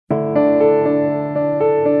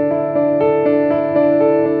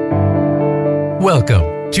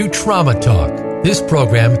Welcome to Trauma Talk. This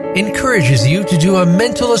program encourages you to do a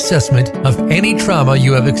mental assessment of any trauma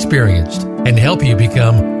you have experienced and help you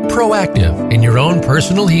become proactive in your own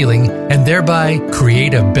personal healing and thereby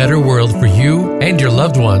create a better world for you and your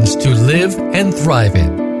loved ones to live and thrive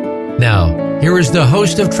in. Now, here is the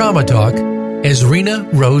host of Trauma Talk,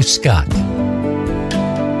 Ezrina Rose Scott.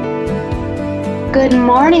 Good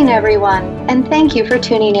morning, everyone, and thank you for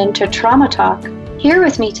tuning in to Trauma Talk. Here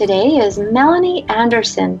with me today is Melanie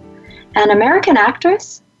Anderson, an American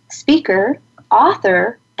actress, speaker,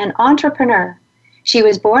 author, and entrepreneur. She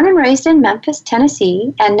was born and raised in Memphis,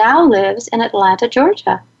 Tennessee, and now lives in Atlanta,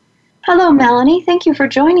 Georgia. Hello, Melanie. Thank you for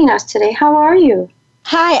joining us today. How are you?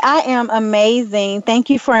 Hi, I am amazing. Thank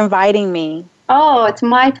you for inviting me. Oh, it's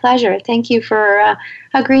my pleasure. Thank you for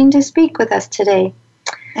agreeing to speak with us today.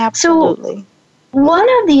 Absolutely. So, one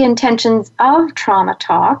of the intentions of Trauma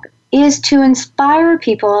Talk is to inspire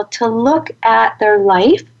people to look at their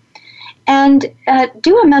life and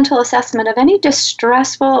do a mental assessment of any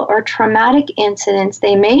distressful or traumatic incidents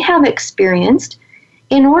they may have experienced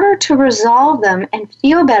in order to resolve them and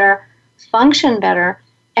feel better, function better,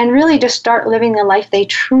 and really just start living the life they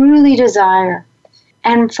truly desire.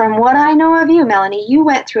 And from what I know of you, Melanie, you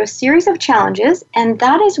went through a series of challenges, and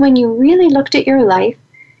that is when you really looked at your life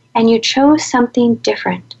and you chose something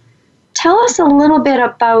different. Tell us a little bit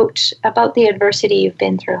about the adversity you've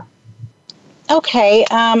been through. Okay,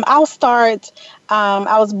 I'll start.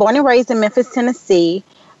 I was born and raised in Memphis, Tennessee.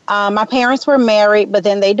 My parents were married, but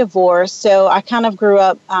then they divorced. So I kind of grew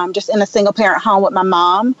up just in a single parent home with my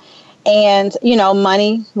mom. And,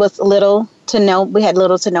 money was little to no. We had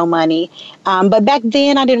little to no money. But back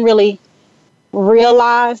then I didn't really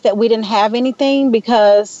realize that we didn't have anything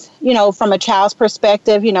because, from a child's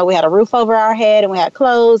perspective, we had a roof over our head and we had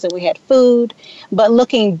clothes and we had food. But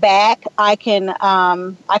looking back, I can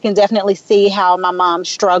definitely see how my mom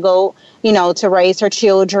struggled, to raise her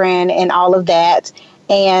children and all of that.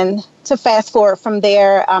 And to fast forward from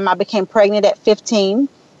there, I became pregnant at 15.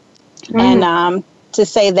 And to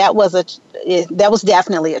say that was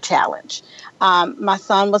definitely a challenge. My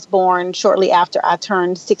son was born shortly after I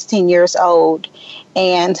turned 16 years old,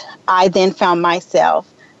 and I then found myself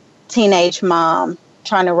teenage mom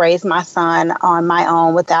trying to raise my son on my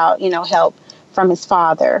own without, help from his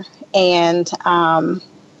father. And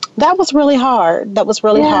that was really hard.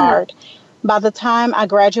 Hard. By the time I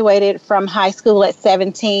graduated from high school at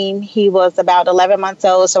 17, he was about 11 months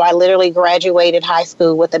old, so I literally graduated high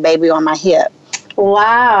school with a baby on my hip.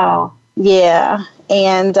 Wow. Yeah.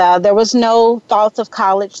 And there was no thoughts of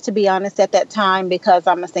college, to be honest, at that time, because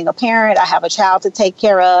I'm a single parent. I have a child to take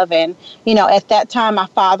care of. And, at that time, my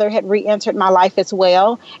father had re-entered my life as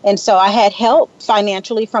well. And so I had help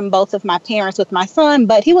financially from both of my parents with my son,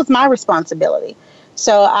 but he was my responsibility.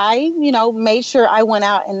 So I, made sure I went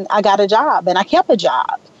out and I got a job and I kept a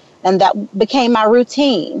job. And that became my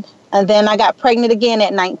routine. And then I got pregnant again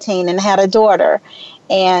at 19 and had a daughter.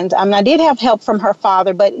 And I did have help from her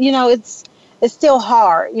father, but, it's still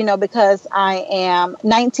hard, because I am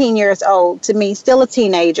 19 years old, to me, still a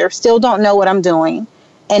teenager, still don't know what I'm doing.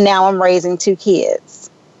 And now I'm raising 2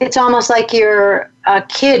 kids. It's almost like you're a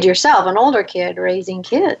kid yourself, an older kid raising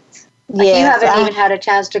kids. Like yes, you haven't even had a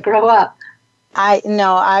chance to grow up. I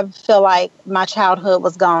feel like my childhood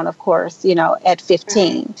was gone, of course, at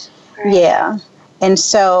 15. Right. Yeah. And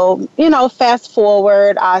so, fast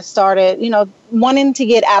forward, I started, wanting to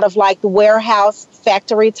get out of like the warehouse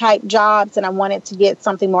factory type jobs, and I wanted to get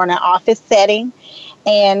something more in an office setting.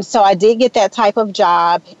 And so I did get that type of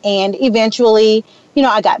job. And eventually,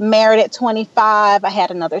 I got married at 25. I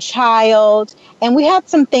had another child, and we had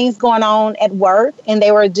some things going on at work, and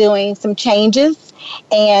they were doing some changes.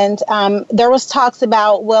 And there was talks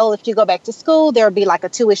about, well, if you go back to school, there would be like a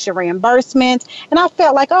tuition reimbursement. And I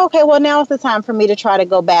felt like, okay, well, now is the time for me to try to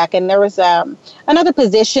go back. And there was another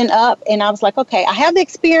position up, and I was like, okay, I have the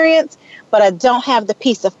experience, but I don't have the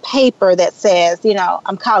piece of paper that says,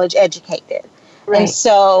 I'm college educated. Right. And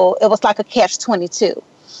so it was like a catch-22.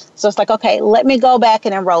 So it's like, okay, let me go back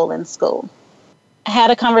and enroll in school. I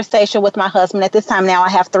had a conversation with my husband. At this time now I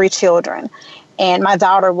have 3 children. And my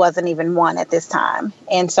daughter wasn't even 1 at this time.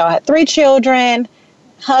 And so I had 3 children.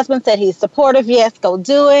 Husband said he's supportive. Yes, go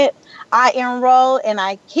do it. I enrolled, and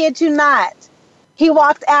I kid you not, he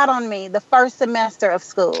walked out on me the first semester of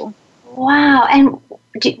school. Wow. And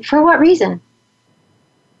for what reason?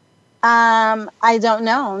 I don't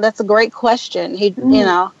know. That's a great question. He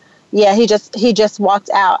just walked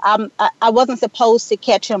out. I wasn't supposed to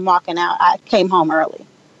catch him walking out. I came home early.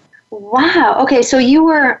 Wow. Okay. So you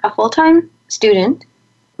were a full-time student,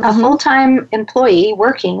 a full-time employee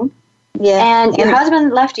working, and your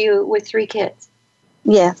husband left you with 3 kids.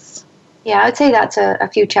 Yes. Yeah, I'd say that's a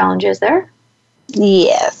few challenges there.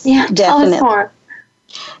 Yes, Yeah, definitely. tell us more.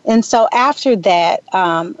 And so after that,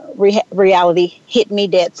 reality hit me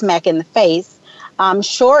dead smack in the face.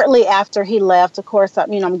 Shortly after he left, of course,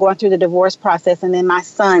 I'm going through the divorce process, and then my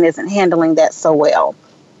son isn't handling that so well.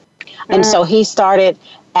 And so he started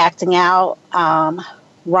acting out,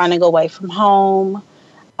 running away from home,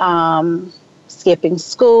 skipping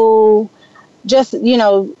school, just,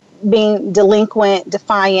 being delinquent,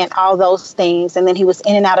 defiant, all those things. And then he was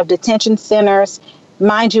in and out of detention centers.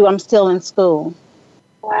 Mind you, I'm still in school.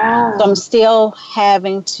 Wow. So I'm still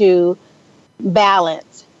having to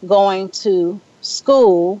balance going to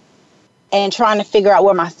school and trying to figure out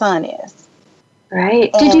where my son is.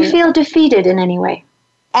 Right. Did you feel defeated in any way?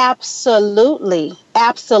 Absolutely.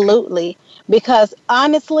 Absolutely. Because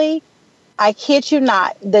honestly, I kid you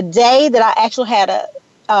not, the day that I actually had a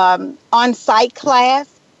on-site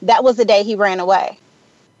class, that was the day he ran away.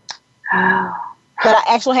 Oh. But I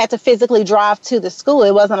actually had to physically drive to the school.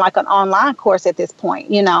 It wasn't like an online course at this point,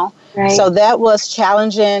 Right. So that was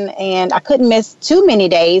challenging, and I couldn't miss too many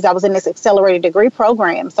days. I was in this accelerated degree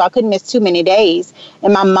program, so I couldn't miss too many days.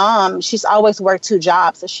 And my mom, she's always worked 2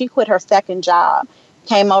 jobs, so she quit her second job,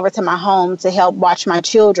 came over to my home to help watch my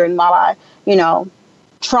children while I,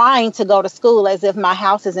 trying to go to school as if my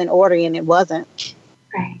house is in order, and it wasn't.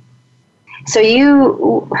 Right. So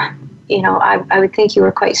I would think you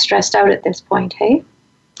were quite stressed out at this point, hey?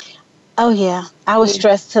 Oh, yeah. I was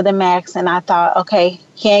stressed to the max, and I thought, okay,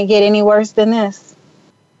 can't get any worse than this.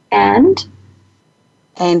 And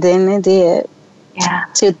then it did. Yeah.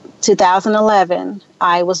 2011,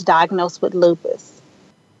 I was diagnosed with lupus.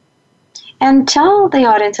 And tell the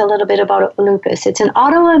audience a little bit about lupus. It's an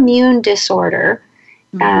autoimmune disorder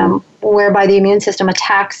whereby the immune system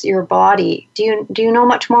attacks your body. Do you know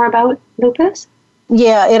much more about lupus?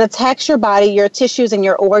 Yeah, it attacks your body, your tissues, and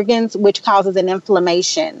your organs, which causes an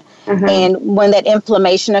inflammation. Mm-hmm. And when that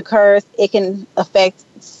inflammation occurs, it can affect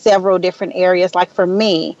several different areas. Like for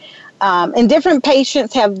me, and different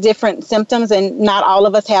patients have different symptoms, and not all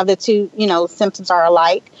of us have the two, symptoms are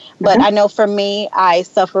alike. But I know for me, I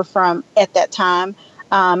suffer from, at that time,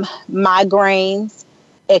 migraines,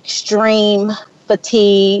 extreme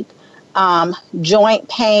fatigue, joint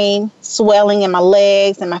pain, swelling in my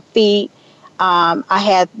legs and my feet. I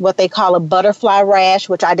had what they call a butterfly rash,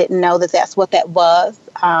 which I didn't know that that's what that was.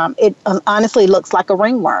 It honestly looks like a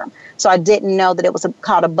ringworm. So I didn't know that it was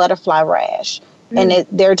called a butterfly rash. And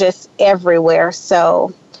they're just everywhere.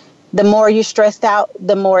 So the more you're stressed out,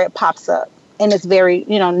 the more it pops up. And it's very,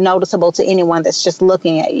 noticeable to anyone that's just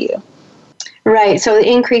looking at you. Right. So the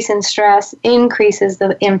increase in stress increases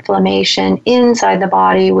the inflammation inside the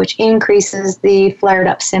body, which increases the flared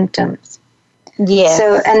up symptoms. Yes.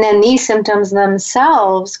 So, and then these symptoms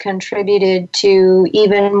themselves contributed to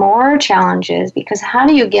even more challenges, because how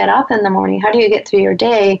do you get up in the morning? How do you get through your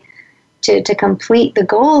day to complete the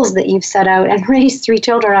goals that you've set out and raise 3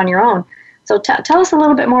 children on your own? So tell us a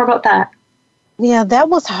little bit more about that. Yeah, that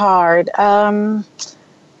was hard. I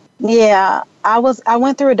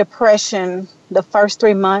went through a depression the first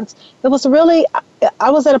 3 months. It was really, I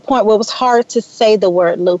was at a point where it was hard to say the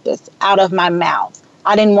word lupus out of my mouth.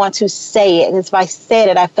 I didn't want to say it. If I said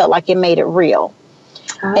it, I felt like it made it real.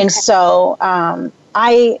 Okay. And so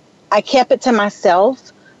I kept it to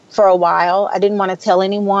myself for a while. I didn't want to tell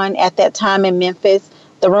anyone. At that time in Memphis,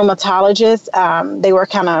 the rheumatologists,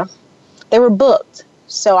 they were booked.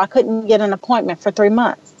 So I couldn't get an appointment for 3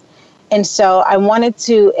 months. And so I wanted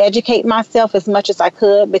to educate myself as much as I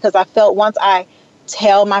could, because I felt once I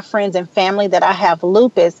tell my friends and family that I have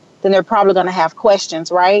lupus, then they're probably going to have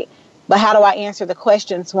questions, right? But how do I answer the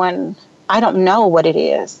questions when I don't know what it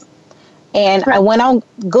is? And I went on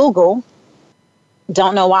Google.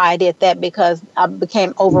 Don't know why I did that, because I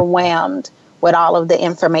became overwhelmed with all of the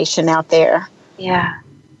information out there. Yeah.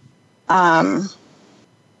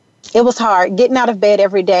 It was hard. Getting out of bed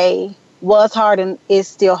every day was hard, and is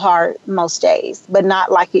still hard most days, but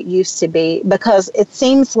not like it used to be, because it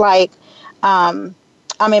seems like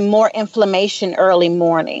I'm in more inflammation early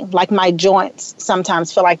morning. Like my joints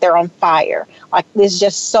sometimes feel like they're on fire. Like there's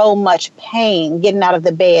just so much pain. Getting out of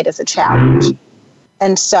the bed is a challenge.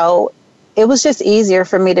 And so it was just easier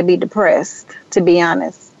for me to be depressed, to be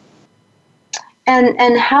honest.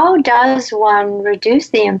 And how does one reduce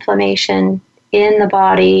the inflammation in the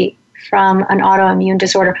body from an autoimmune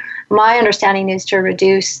disorder? My understanding is to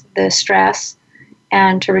reduce the stress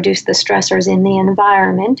and to reduce the stressors in the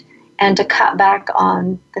environment, and to cut back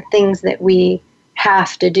on the things that we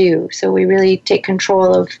have to do. So we really take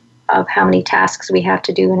control of how many tasks we have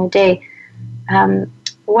to do in a day.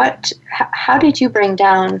 How did you bring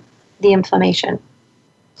down the inflammation?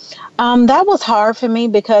 That was hard for me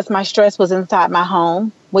because my stress was inside my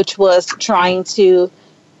home, which was trying to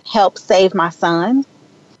help save my son.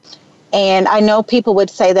 And I know people would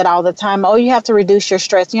say that all the time. Oh, you have to reduce your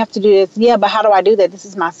stress. You have to do this. Yeah, but how do I do that? This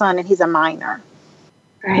is my son and he's a minor.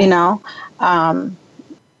 Right. You know,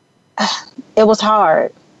 it was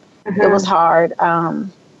hard. Mm-hmm. It was hard.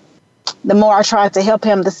 The more I tried to help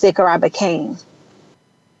him, the sicker I became.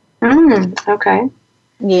 Okay.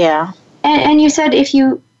 Yeah. And you said if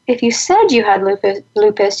you said you had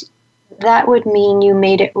lupus, that would mean you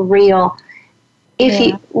made it real.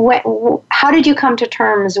 How did you come to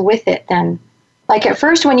terms with it then? Like at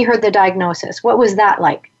first when you heard the diagnosis, what was that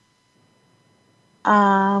like?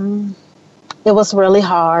 It was really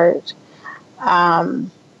hard.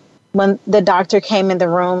 When the doctor came in the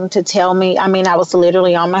room to tell me, I mean, I was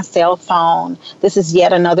literally on my cell phone. This is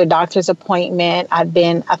yet another doctor's appointment. I've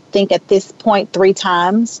been, I think at this point, 3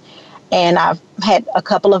 times. And I've had a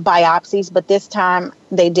couple of biopsies, but this time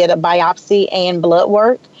they did a biopsy and blood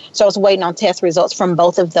work. So I was waiting on test results from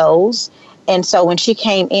both of those. And so when she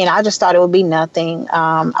came in, I just thought it would be nothing.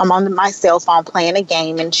 I'm on my cell phone playing a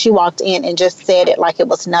game, and she walked in and just said it like it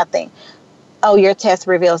was nothing. Oh, your test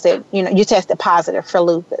reveals that, you tested positive for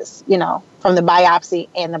lupus, from the biopsy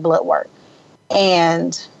and the blood work.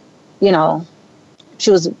 And,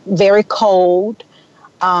 she was very cold.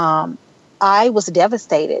 I was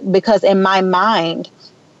devastated because in my mind,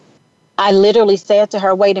 I literally said to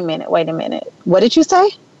her, wait a minute. What did you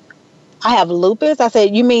say? I have lupus? I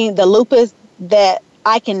said, you mean the lupus that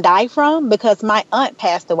I can die from? Because my aunt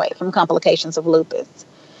passed away from complications of lupus.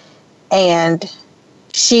 And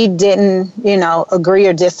she didn't, agree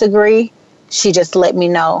or disagree. She just let me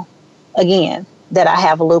know again that I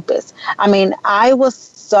have lupus. I mean, I was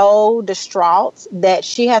so distraught that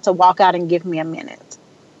she had to walk out and give me a minute.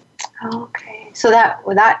 Okay. So that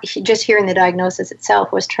just hearing the diagnosis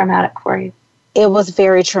itself was traumatic for you. It was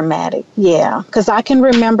very traumatic. Yeah. Because I can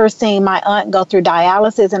remember seeing my aunt go through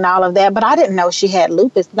dialysis and all of that, but I didn't know she had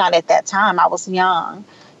lupus. Not at that time. I was young.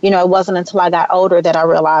 It wasn't until I got older that I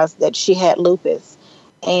realized that she had lupus.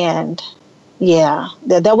 And yeah,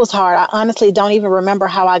 that was hard. I honestly don't even remember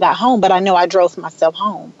how I got home, but I know I drove myself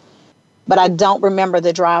home. But I don't remember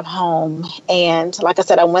the drive home. And like I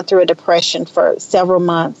said, I went through a depression for several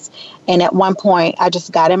months. And at one point, I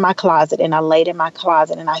just got in my closet and I laid in my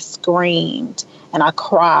closet and I screamed and I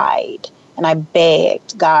cried and I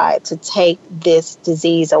begged God to take this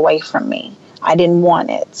disease away from me. I didn't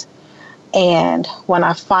want it. And when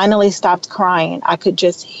I finally stopped crying, I could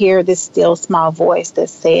just hear this still small voice that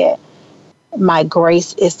said, my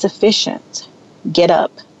grace is sufficient. Get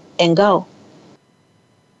up and go.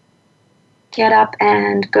 Get up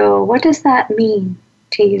and go. What does that mean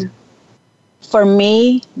to you? For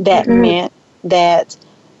me, that meant that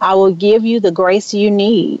I will give you the grace you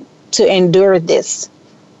need to endure this.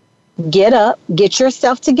 Get up, get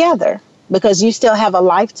yourself together, because you still have a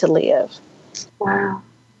life to live. Wow.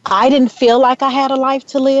 I didn't feel like I had a life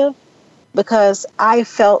to live because I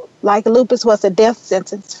felt like lupus was a death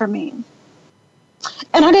sentence for me.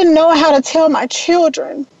 And I didn't know how to tell my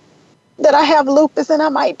children that I have lupus and I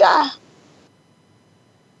might die.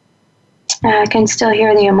 I can still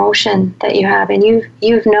hear the emotion that you have. And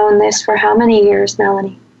you've known this for how many years,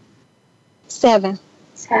 Melanie? 7.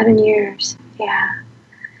 7 years, yeah.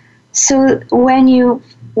 So when you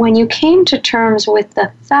came to terms with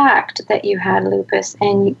the fact that you had lupus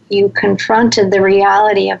and you confronted the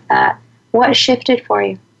reality of that, what shifted for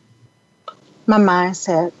you? My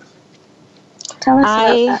mindset. Tell us about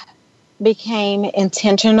that. I became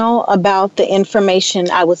intentional about the information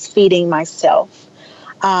I was feeding myself.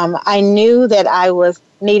 I knew that I was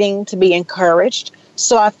needing to be encouraged.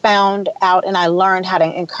 So I found out and I learned how to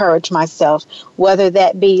encourage myself, whether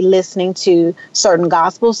that be listening to certain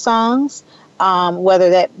gospel songs,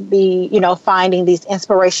 whether that be, finding these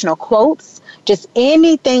inspirational quotes, just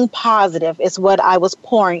anything positive is what I was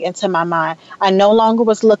pouring into my mind. I no longer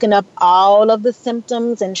was looking up all of the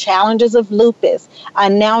symptoms and challenges of lupus. I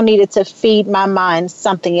now needed to feed my mind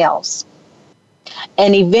something else.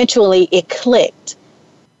 And eventually it clicked.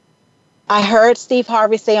 I heard Steve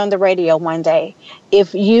Harvey say on the radio one day,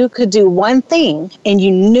 if you could do one thing and you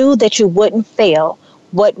knew that you wouldn't fail,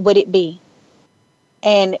 what would it be?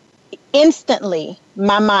 And instantly,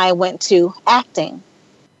 my mind went to acting.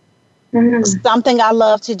 Something I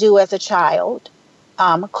loved to do as a child.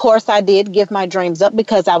 Of course, I did give my dreams up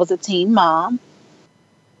because I was a teen mom.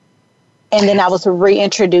 And then I was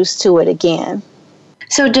reintroduced to it again.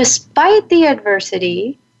 So despite the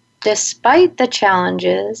adversity, despite the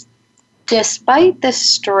challenges, despite the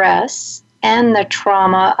stress and the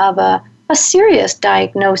trauma of a serious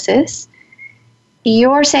diagnosis,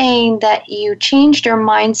 you're saying that you changed your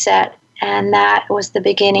mindset and that was the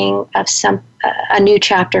beginning of a new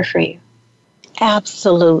chapter for you.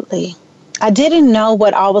 Absolutely. I didn't know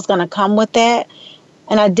what all was going to come with that,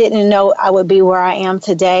 and I didn't know I would be where I am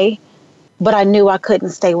today, but I knew I couldn't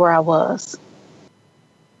stay where I was.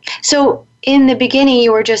 So in the beginning,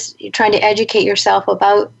 you were just trying to educate yourself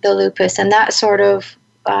about the lupus, and that sort of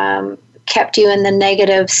kept you in the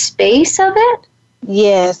negative space of it?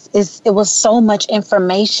 Yes, it was so much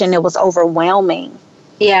information. It was overwhelming.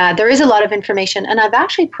 Yeah, there is a lot of information, and I've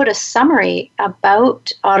actually put a summary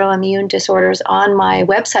about autoimmune disorders on my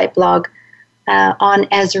website blog on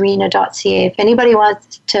Esrina.ca if anybody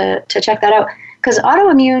wants to check that out, because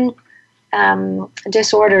autoimmune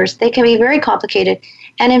disorders, they can be very complicated.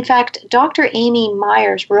 And in fact, Dr. Amy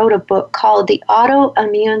Myers wrote a book called The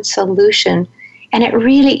Autoimmune Solution, and it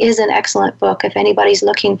really is an excellent book if anybody's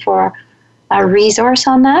looking for a resource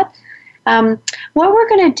on that. What we're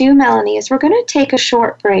going to do, Melanie, is we're going to take a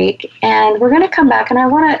short break, and we're going to come back, and I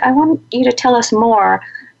want you to tell us more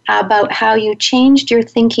about how you changed your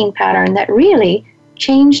thinking pattern that really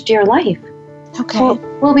changed your life. Okay.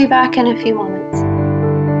 We'll be back in a few moments.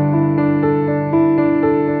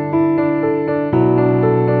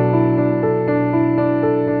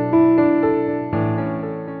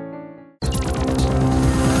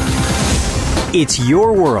 It's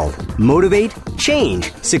your world. Motivate,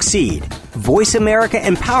 change, succeed.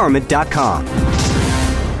 VoiceAmericaEmpowerment.com.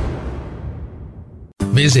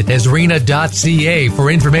 Visit Esrina.ca for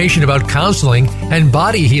information about counseling and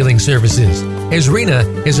body healing services. Esrina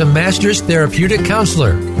is a master's therapeutic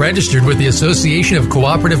counselor registered with the Association of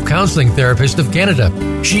Cooperative Counseling Therapists of Canada.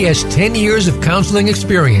 She has 10 years of counseling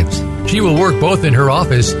experience. She will work both in her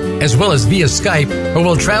office as well as via Skype, or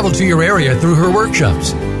will travel to your area through her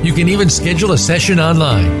workshops. You can even schedule a session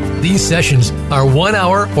online. These sessions are 1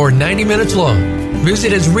 hour or 90 minutes long.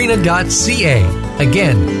 Visit Esrina.ca.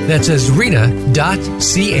 Again, that's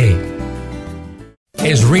Esrina.ca.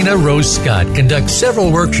 Esrina Rose Scott conducts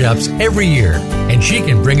several workshops every year, and she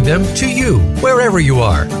can bring them to you wherever you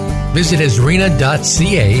are. Visit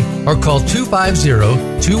Esrina.ca or call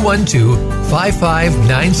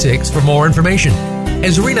 250-212-5596 for more information.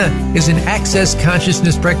 Esrina is an Access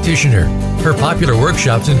Consciousness practitioner. Her popular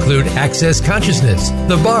workshops include Access Consciousness,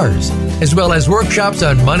 the bars, as well as workshops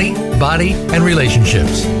on money, body, and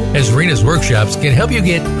relationships. Esrina's workshops can help you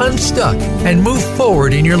get unstuck and move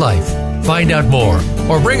forward in your life. Find out more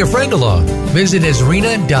or bring a friend along. Visit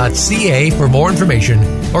Esrina.ca for more information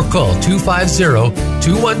or call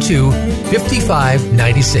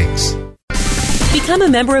 250-212-5596. Become a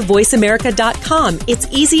member of VoiceAmerica.com. It's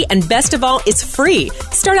easy, and best of all, it's free.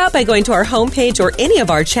 Start out by going to our homepage or any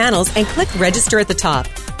of our channels and click register at the top.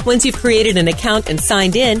 Once you've created an account and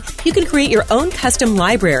signed in, you can create your own custom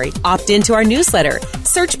library, opt into our newsletter,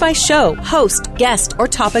 search by show, host, guest, or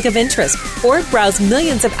topic of interest, or browse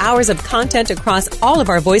millions of hours of content across all of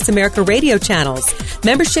our Voice America radio channels.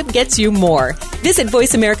 Membership gets you more. Visit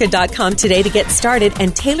VoiceAmerica.com today to get started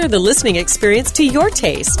and tailor the listening experience to your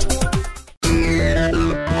taste.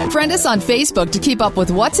 Friend us on Facebook to keep up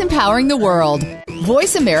with what's empowering the world.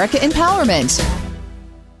 Voice America Empowerment.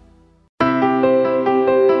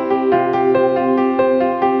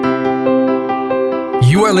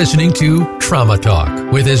 You are listening to Trauma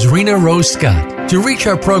Talk with Esrina Rose Scott. To reach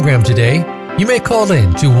our program today, you may call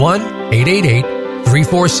in to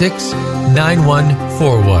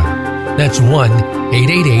 1-888-346-9141. That's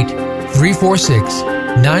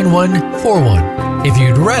 1-888-346-9141. If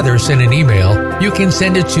you'd rather send an email, you can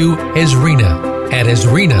send it to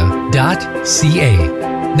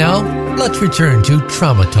Esrina@Esrina.ca. Now, let's return to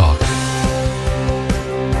Trauma Talk.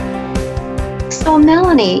 So,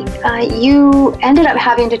 Melanie, you ended up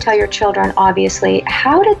having to tell your children, obviously.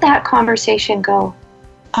 How did that conversation go?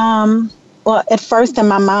 Well, at first in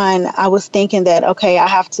my mind, I was thinking that, okay, I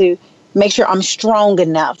have to make sure I'm strong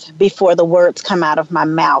enough before the words come out of my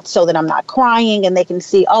mouth so that I'm not crying and they can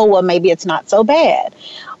see, oh, well, maybe it's not so bad.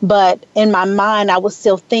 But in my mind, I was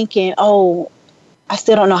still thinking, oh, I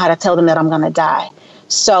still don't know how to tell them that I'm going to die.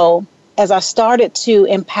 So as I started to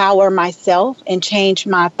empower myself and change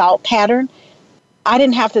my thought pattern, I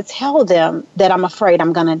didn't have to tell them that I'm afraid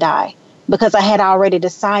I'm going to die because I had already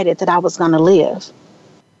decided that I was going to live.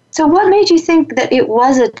 So what made you think that it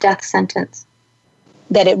was a death sentence?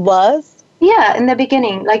 That it was? Yeah, in the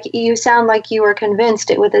beginning. Like, you sound like you were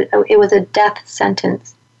convinced it was a death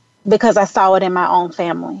sentence. Because I saw it in my own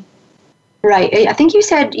family. Right. I think you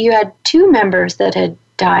said you had 2 members that had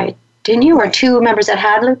died, didn't you? Or 2 members that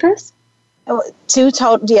had lupus? 2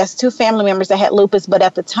 family members that had lupus, but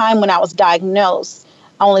at the time when I was diagnosed,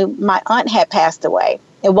 only my aunt had passed away.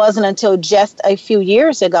 It wasn't until just a few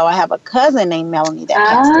years ago, I have a cousin named Melanie that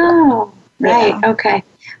passed away. Oh, right. Yeah. Okay.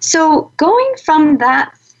 So going from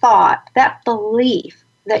that thought, that belief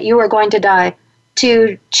that you were going to die,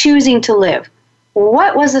 to choosing to live,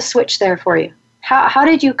 what was the switch there for you? How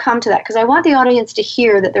did you come to that? Because I want the audience to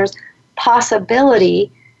hear that there's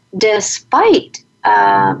possibility despite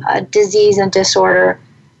a disease and disorder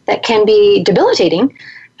that can be debilitating.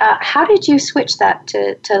 How did you switch that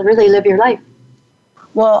to really live your life?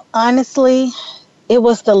 Well, honestly, it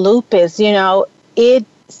was the lupus. It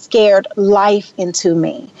scared life into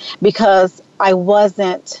me because I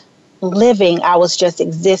wasn't living, I was just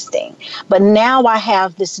existing. But now I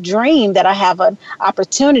have this dream that I have an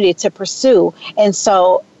opportunity to pursue. And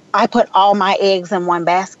so I put all my eggs in one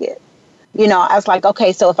basket. I was like,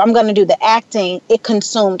 okay, so if I'm going to do the acting, it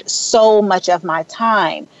consumed so much of my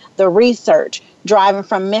time, the research, driving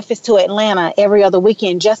from Memphis to Atlanta every other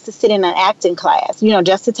weekend just to sit in an acting class,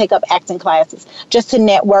 just to take up acting classes, just to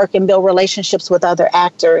network and build relationships with other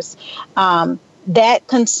actors. That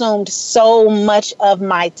consumed so much of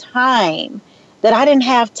my time that I didn't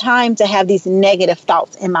have time to have these negative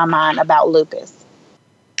thoughts in my mind about lupus.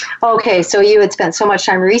 Okay, so you had spent so much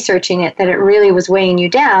time researching it that it really was weighing you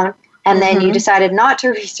down, and then you decided not to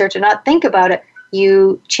research and not think about it.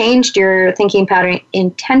 You changed your thinking pattern,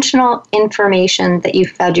 intentional information that you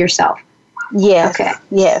fed yourself. Yes. Okay.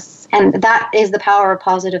 Yes. And that is the power of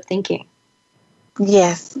positive thinking.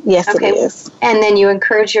 Yes. Yes, okay. It is. And then you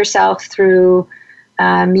encourage yourself through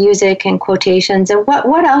music and quotations. And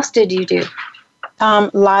what else did you do?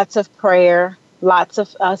 Lots of prayer, lots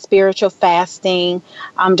of spiritual fasting,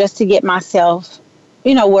 just to get myself,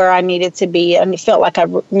 where I needed to be. And it felt like I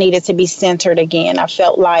needed to be centered again. I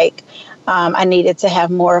felt like I needed to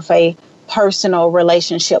have more of a personal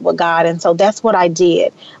relationship with God. And so that's what I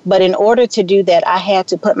did. But in order to do that, I had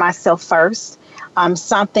to put myself first,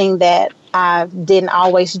 something that I didn't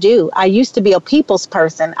always do. I used to be a people's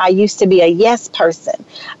person. I used to be a yes person.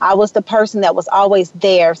 I was the person that was always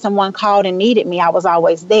there. If someone called and needed me, I was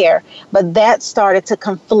always there. But that started to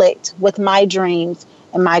conflict with my dreams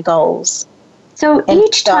and my goals. So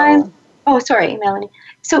each time, sorry, Melanie.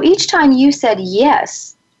 So each time you said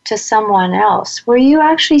yes to someone else, were you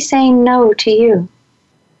actually saying no to you?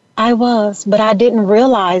 I was, but I didn't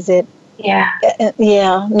realize it. Yeah.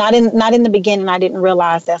 Yeah. Not in the beginning. I didn't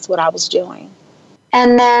realize that's what I was doing.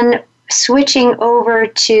 And then switching over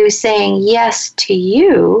to saying yes to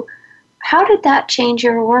you, how did that change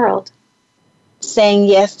your world? Saying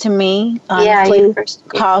yes to me, honestly,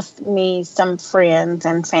 cost me some friends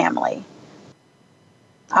and family.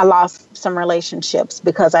 I lost some relationships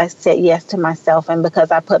because I said yes to myself and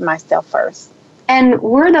because I put myself first. And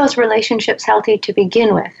were those relationships healthy to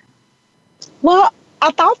begin with? Well, I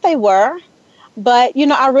thought they were, but,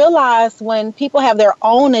 I realized when people have their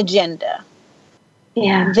own agenda,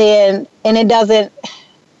 then, and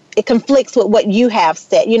it conflicts with what you have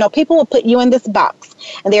said. People will put you in this box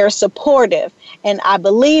and they're supportive and I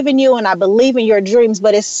believe in you and I believe in your dreams.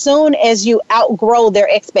 But as soon as you outgrow their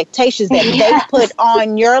expectations that they put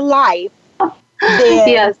on your life,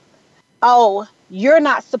 then, you're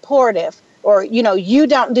not supportive. Or, you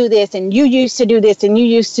don't do this and you used to do this and you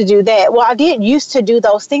used to do that. Well, I did used to do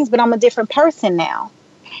those things, but I'm a different person now.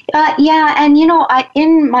 And,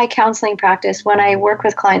 in my counseling practice, when I work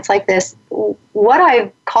with clients like this, what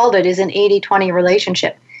I've called it is an 80-20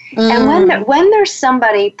 relationship. And when there's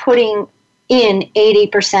somebody putting in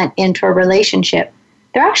 80% into a relationship,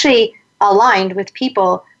 they're actually aligned with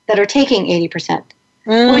people that are taking 80%,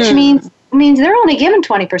 which means they're only given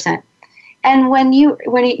 20%. And when you're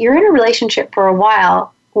in a relationship for a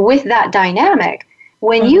while with that dynamic,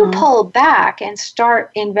 when you pull back and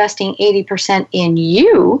start investing 80% in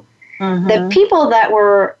you, the people that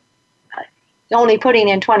were only putting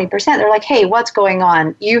in 20%, they're like, hey, what's going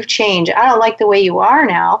on? You've changed. I don't like the way you are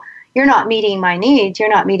now. You're not meeting my needs. You're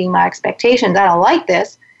not meeting my expectations. I don't like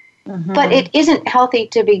this. But it isn't healthy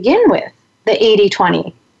to begin with, the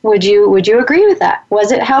 80-20. Would you agree with that?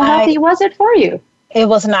 How healthy was it for you? It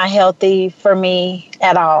was not healthy for me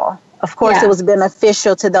at all. Of course, it was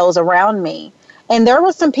beneficial to those around me. And there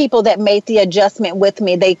were some people that made the adjustment with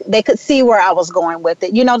me. They could see where I was going with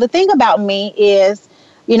it. The thing about me is,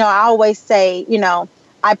 I always say,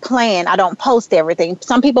 I plan. I don't post everything.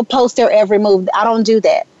 Some people post their every move. I don't do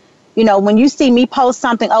that. When you see me post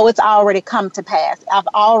something, it's already come to pass. I've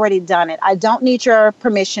already done it. I don't need your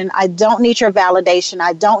permission. I don't need your validation.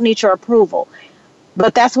 I don't need your approval.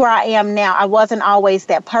 But that's where I am now. I wasn't always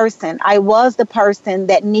that person. I was the person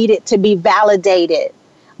that needed to be validated.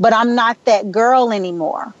 But I'm not that girl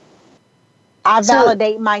anymore. I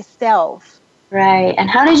validate myself. Right. And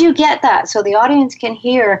how did you get that? So the audience can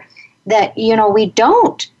hear that, we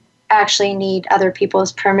don't actually need other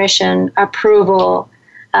people's permission, approval,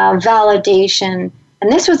 validation.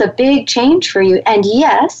 And this was a big change for you. And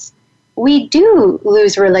yes, we do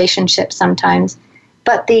lose relationships sometimes,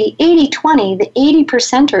 but the 80-20, the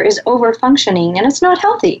 80%er is over-functioning, and it's not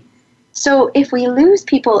healthy. So if we lose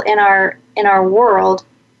people in our world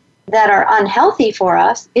that are unhealthy for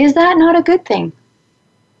us, is that not a good thing?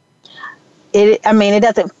 It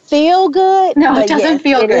doesn't feel good. No, it doesn't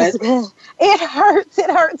feel good. It hurts. It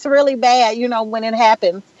hurts really bad, when it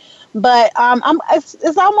happens. But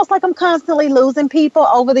it's almost like I'm constantly losing people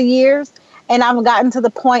over the years. And I've gotten to the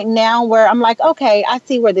point now where I'm like, okay, I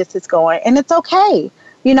see where this is going. And it's okay.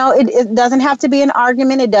 It doesn't have to be an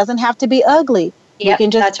argument. It doesn't have to be ugly. You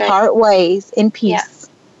can just part ways in peace.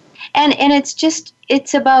 Yeah. And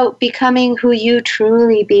it's about becoming who you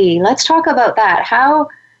truly be. Let's talk about that. How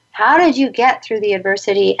did you get through the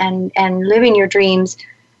adversity and living your dreams,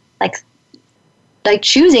 like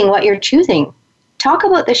choosing what you're choosing? Talk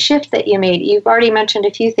about the shift that you made. You've already mentioned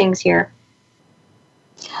a few things here.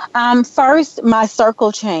 First, my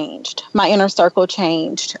circle changed. My inner circle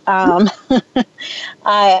changed. I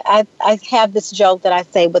have this joke that I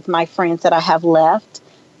say with my friends that I have left.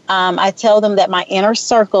 I tell them that my inner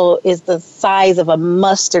circle is the size of a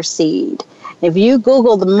mustard seed. If you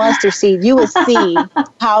Google the mustard seed, you will see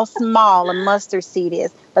how small a mustard seed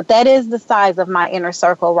is. But that is the size of my inner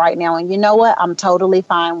circle right now. And you know what? I'm totally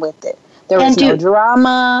fine with it. There is no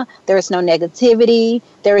drama. There is no negativity.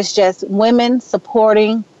 There is just women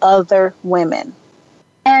supporting other women.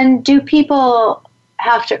 And do people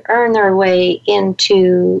have to earn their way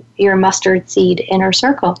into your mustard seed inner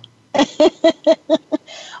circle? Well,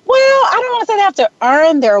 I don't want to say they have to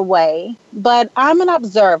earn their way, but I'm an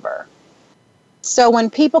observer. So when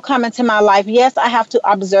people come into my life, yes, I have to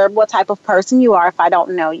observe what type of person you are if I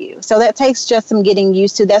don't know you. So that takes just some getting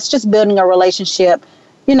used to. That's just building a relationship,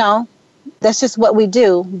 That's just what we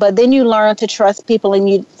do. But then you learn to trust people and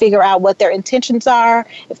you figure out what their intentions are,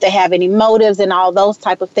 if they have any motives and all those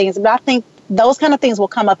type of things. But I think those kind of things will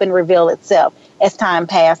come up and reveal itself as time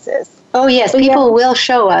passes. Oh, yes. People will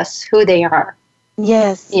show us who they are.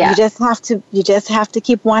 Yes. Yeah. You just have to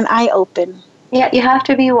keep one eye open. Yeah, you have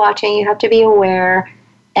to be watching. You have to be aware.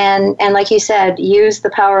 And like you said, use the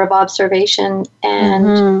power of observation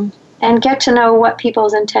and get to know what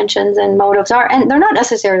people's intentions and motives are. And they're not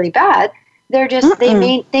necessarily bad. They're just,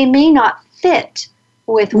 they may not fit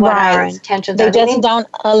with what our intentions are. They just don't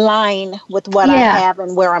align with what I have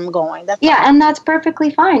and where I'm going. And that's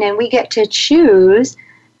perfectly fine. And we get to choose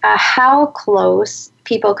how close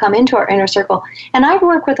people come into our inner circle. And I've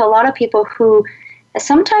worked with a lot of people who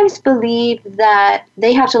sometimes believe that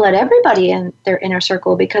they have to let everybody in their inner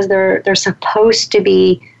circle because they're supposed to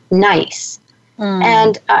be nice.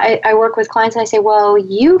 And I work with clients and I say, well,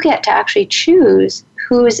 you get to actually choose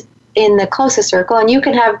who's in the closest circle, and you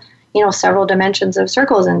can have, several dimensions of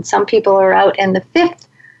circles, and some people are out in the fifth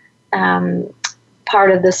part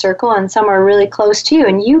of the circle, and some are really close to you,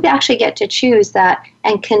 and you actually get to choose that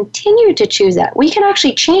and continue to choose that. We can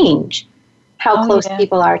actually change how close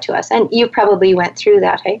people are to us, and you probably went through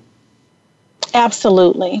that, hey?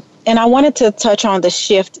 Absolutely. And I wanted to touch on the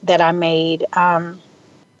shift that I made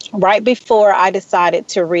right before I decided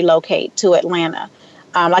to relocate to Atlanta.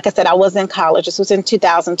 Like I said, I was in college. This was in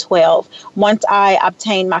 2012. Once I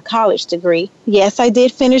obtained my college degree, yes, I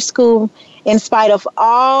did finish school in spite of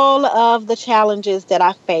all of the challenges that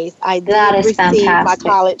I faced. I did receive my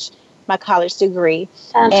college degree.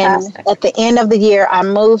 Fantastic. And at the end of the year, I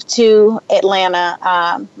moved to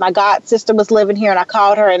Atlanta. My god sister was living here, and I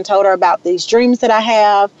called her and told her about these dreams that I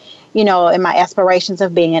have, and my aspirations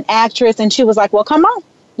of being an actress. And she was like, well, come on.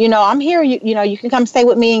 I'm here, you can come stay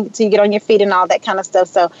with me until you get on your feet and all that kind of stuff.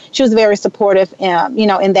 So she was very supportive,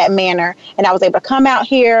 in that manner. And I was able to come out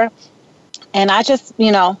here, and I just,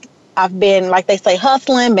 I've been, like they say,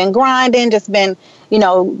 hustling, been grinding, just been,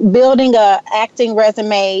 building a acting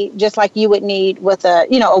resume, just like you would need with a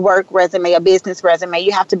work resume, a business resume.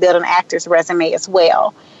 You have to build an actor's resume as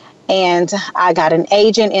well. And I got an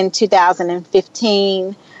agent in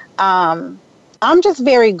 2015. I'm just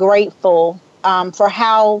very grateful for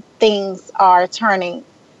how things are turning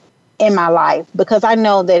in my life, because I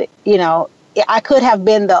know that, I could have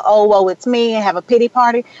been the, oh, woe, it's me, and have a pity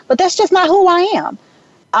party, but that's just not who I am.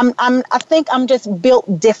 I think I'm just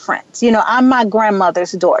built different. I'm my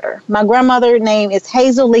grandmother's daughter. My grandmother's name is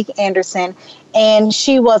Hazel Leak Anderson, and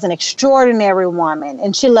she was an extraordinary woman,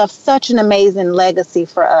 and she left such an amazing legacy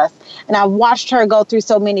for us. And I watched her go through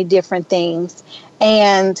so many different things.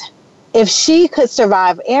 And If she could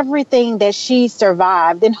survive everything that she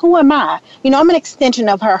survived, then who am I? I'm an extension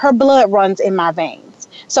of her. Her blood runs in my veins.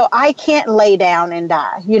 So I can't lay down and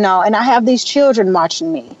die, and I have these children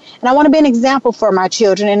watching me. And I want to be an example for my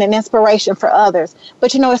children and an inspiration for others.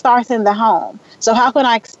 But, it starts in the home. So how can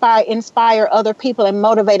I inspire other people and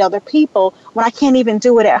motivate other people when I can't even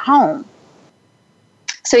do it at home?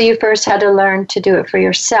 So you first had to learn to do it for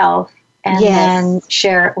yourself and then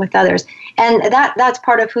share it with others. And that's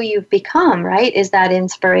part of who you've become, right? Is that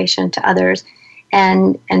inspiration to others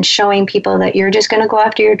and showing people that you're just going to go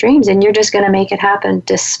after your dreams and you're just going to make it happen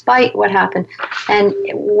despite what happened. And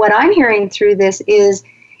what I'm hearing through this is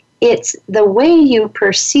it's the way you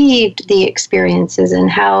perceived the experiences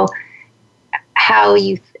and how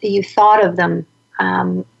you thought of them,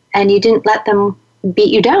 and you didn't let them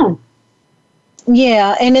beat you down.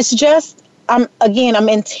 Yeah, and it's just, I'm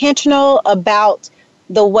intentional about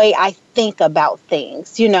the way I think about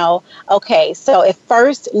things, Okay, so at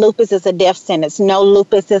first, lupus is a death sentence. No,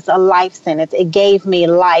 lupus is a life sentence. It gave me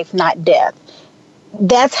life, not death.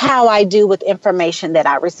 That's how I do with information that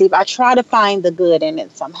I receive. I try to find the good in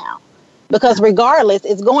it somehow. Because regardless,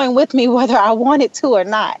 it's going with me whether I want it to or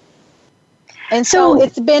not. And so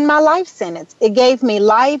it's been my life sentence. It gave me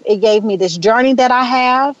life. It gave me this journey that I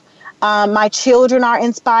have. My children are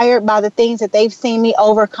inspired by the things that they've seen me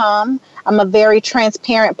overcome. I'm a very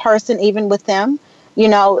transparent person, even with them.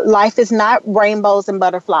 Life is not rainbows and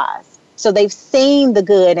butterflies. So they've seen the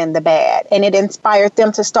good and the bad, and it inspired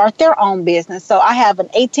them to start their own business. So I have an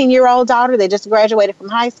 18-year-old daughter that just graduated from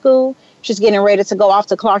high school. She's getting ready to go off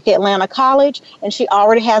to Clark Atlanta College, and she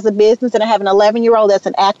already has a business. And I have an 11-year-old that's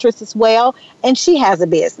an actress as well, and she has a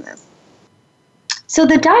business. So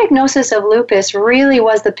the diagnosis of lupus really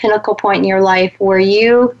was the pinnacle point in your life where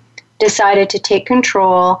you decided to take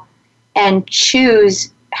control and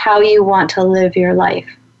choose how you want to live your life.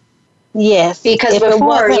 Yes. Because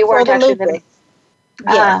before you weren't actually living.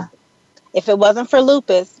 Yes. If it wasn't for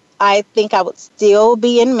lupus, I think I would still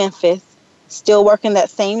be in Memphis, still working that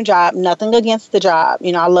same job. Nothing against the job.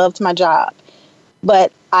 I loved my job.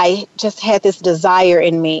 But I just had this desire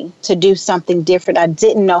in me to do something different. I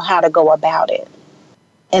didn't know how to go about it.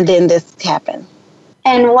 And then this happened.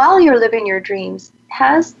 And while you're living your dreams,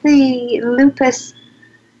 has the lupus,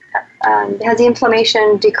 has the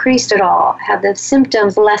inflammation decreased at all? Have the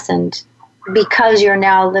symptoms lessened because you're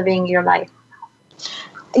now living your life?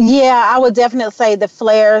 Yeah, I would definitely say the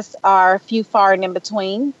flares are few, far, and in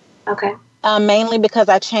between. Okay. Mainly because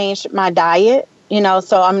I changed my diet.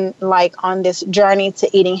 So I'm on this journey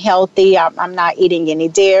to eating healthy. I'm not eating any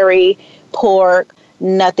dairy, pork,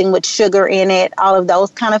 nothing with sugar in it, all of those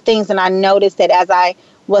kind of things. And I noticed that as I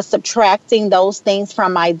was subtracting those things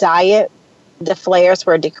from my diet, the flares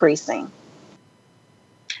were decreasing.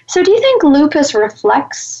 So do you think lupus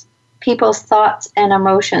reflects people's thoughts and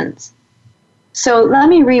emotions? So let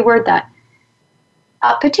me reword that.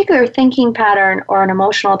 A particular thinking pattern or an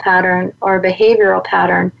emotional pattern or a behavioral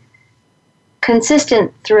pattern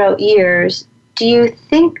consistent throughout years, do you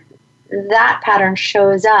think that pattern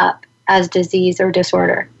shows up as disease or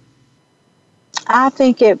disorder? I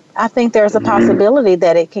think there's a possibility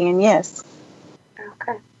that it can, yes.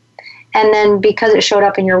 Okay. And then because it showed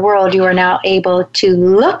up in your world, you are now able to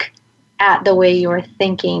look at the way you are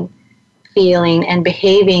thinking, feeling, and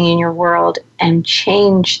behaving in your world and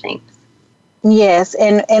change things. Yes,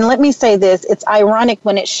 and let me say this. It's ironic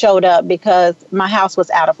when it showed up because my house was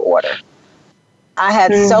out of order. I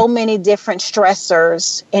had so many different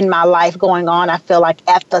stressors in my life going on, I feel like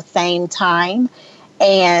at the same time,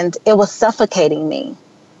 and it was suffocating me.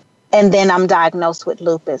 And then I'm diagnosed with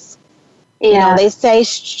lupus. Yeah. They say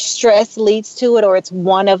stress leads to it, or it's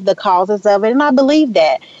one of the causes of it, and I believe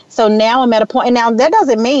that. So now I'm at a point, and now that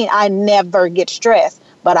doesn't mean I never get stressed,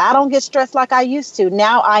 but I don't get stressed like I used to.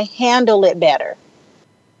 Now I handle it better.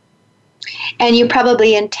 And you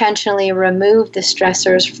probably intentionally remove the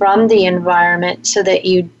stressors from the environment so that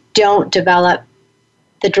you don't develop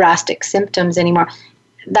the drastic symptoms anymore.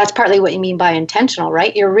 That's partly what you mean by intentional,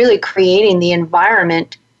 right? You're really creating the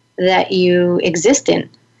environment that you exist in,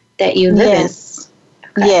 that you live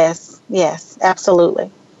in. Okay. Yes,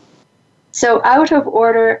 absolutely. So out of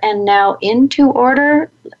order and now into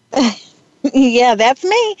order. Yeah, that's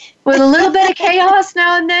me. With a little bit of chaos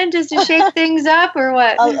now and then just to shake things up, or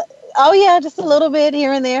what? Oh, yeah, just a little bit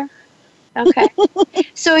here and there. Okay.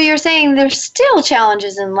 So you're saying there's still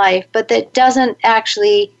challenges in life, but that doesn't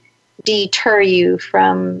actually deter you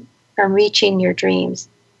from reaching your dreams.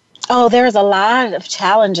 Oh, there's a lot of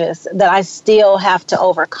challenges that I still have to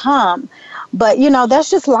overcome. But, that's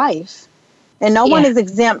just life. And no one is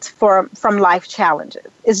exempt from life challenges.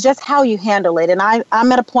 It's just how you handle it. And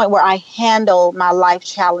I'm at a point where I handle my life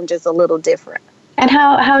challenges a little different. And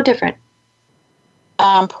how different?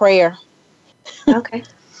 Prayer. Okay.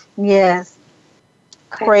 Yes.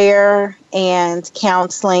 Okay. Prayer and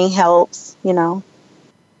counseling helps,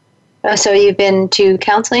 So you've been to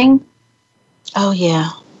counseling? Oh, yeah.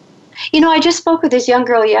 I just spoke with this young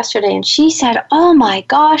girl yesterday, and she said, oh, my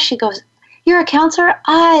gosh, she goes, you're a counselor?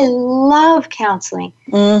 I love counseling.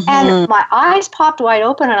 Mm-hmm. And my eyes popped wide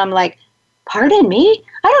open, and I'm like, pardon me?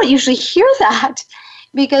 I don't usually hear that,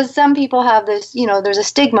 because some people have this, there's a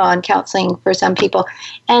stigma on counseling for some people.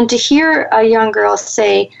 And to hear a young girl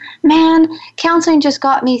say, man, counseling just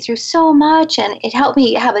got me through so much, and it helped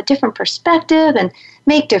me have a different perspective and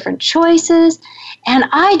make different choices. And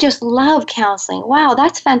I just love counseling. Wow,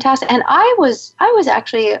 that's fantastic. And I was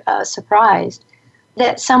actually surprised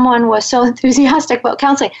that someone was so enthusiastic about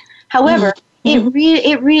counseling. However,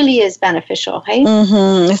 it really is beneficial, hey?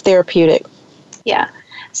 Mm-hmm. It's therapeutic. Yeah.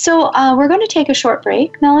 So we're going to take a short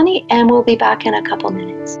break, Melanie, and we'll be back in a couple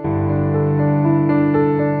minutes.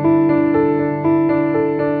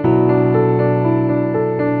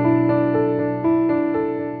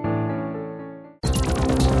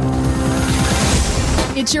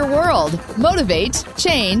 It's your world. Motivate,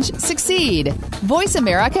 change, succeed.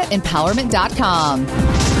 VoiceAmericaEmpowerment.com.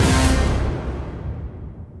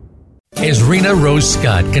 As Rena Rose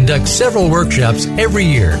Scott conducts several workshops every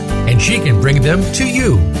year, and she can bring them to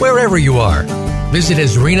you wherever you are. Visit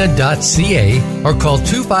asrena.ca or call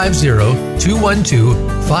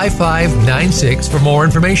 250-212-5596 for more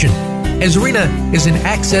information. Asrena is an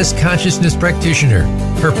Access Consciousness practitioner.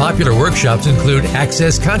 Her popular workshops include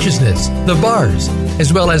Access Consciousness, the bars,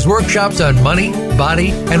 as well as workshops on money,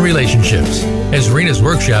 body, and relationships. Asrena's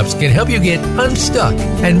workshops can help you get unstuck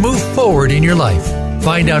and move forward in your life.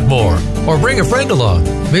 Find out more or bring a friend along.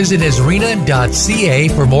 Visit asrena.ca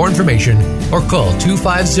for more information or call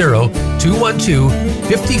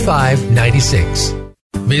 250-212-5596.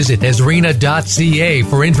 Visit asrena.ca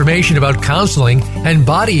for information about counseling and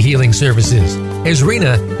body healing services.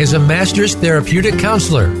 Asrena is a master's therapeutic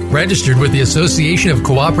counselor, registered with the Association of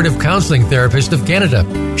Cooperative Counseling Therapists of Canada.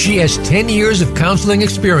 She has 10 years of counseling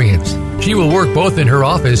experience. She will work both in her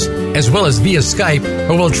office as well as via Skype,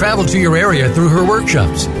 or will travel to your area through her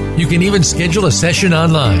workshops. You can even schedule a session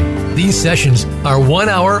online. These sessions are 1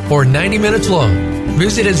 hour or 90 minutes long.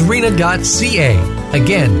 Visit asrena.ca.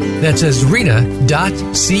 Again, that's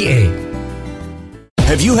asrena.ca.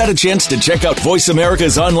 Have you had a chance to check out Voice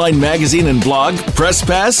America's online magazine and blog, Press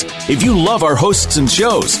Pass? If you love our hosts and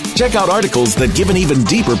shows, check out articles that give an even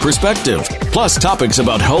deeper perspective, plus topics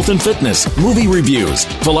about health and fitness, movie reviews,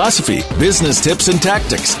 philosophy, business tips and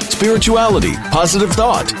tactics, spirituality, positive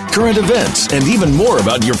thought, current events, and even more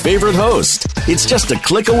about your favorite host. It's just a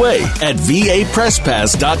click away at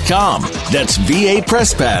vapresspass.com. That's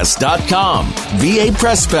vapresspass.com. VA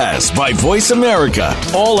Press Pass by Voice America.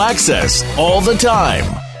 All access, all the time.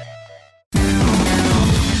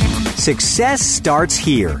 Success starts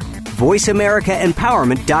here.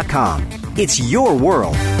 VoiceAmericaEmpowerment.com. It's your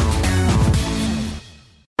world.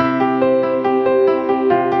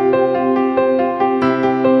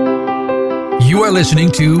 You are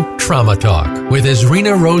listening to Trauma Talk with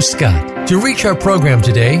Asrena Rose Scott. To reach our program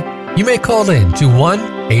today, you may call in to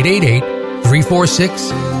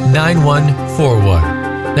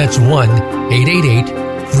 1-888-346-9141. That's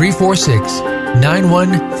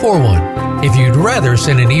 1-888-346-9141. If you'd rather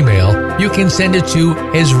send an email, you can send it to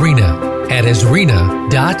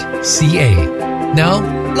asrena@asrena.ca. Now,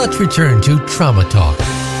 let's return to Trauma Talk.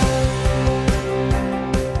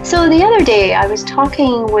 So the other day, I was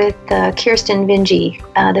talking with Kirsten Vinge,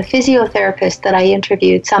 the physiotherapist that I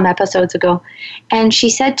interviewed some episodes ago, and she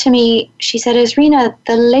said to me, Asrena,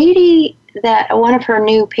 the lady that, one of her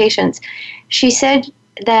new patients, she said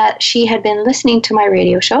that she had been listening to my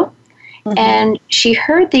radio show, and she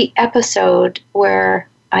heard the episode where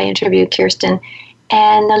I interviewed Kirsten,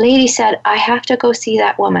 and the lady said, I have to go see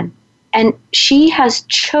that woman. And she has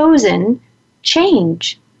chosen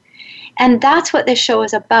change. And that's what this show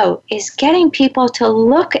is about, is getting people to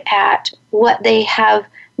look at what they have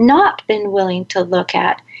not been willing to look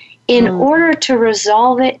at in order to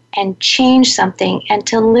resolve it and change something and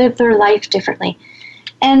to live their life differently.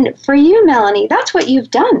 And for you, Melanie, that's what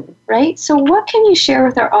you've done, right? So what can you share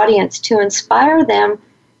with our audience to inspire them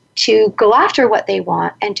to go after what they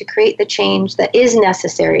want and to create the change that is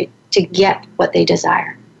necessary to get what they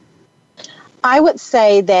desire? I would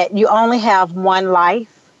say that you only have one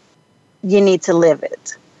life. You need to live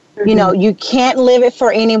it. You know, you can't live it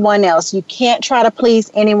for anyone else. You can't try to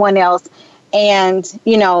please anyone else. And,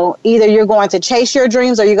 either you're going to chase your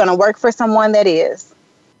dreams or you're going to work for someone that is.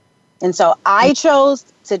 And so I chose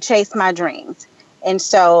to chase my dreams. And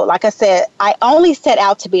so, like I said, I only set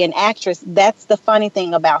out to be an actress. That's the funny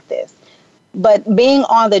thing about this. But being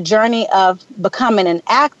on the journey of becoming an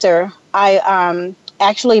actor, I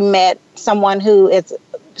actually met someone who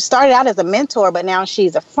started out as a mentor, but now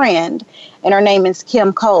she's a friend. And her name is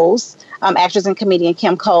Kim Coles, actress and comedian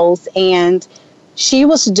Kim Coles. And she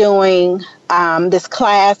was doing this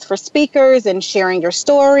class for speakers and sharing your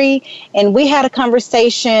story. And we had a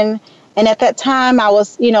conversation. And at that time, I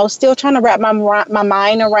was, still trying to wrap my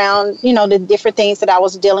mind around, the different things that I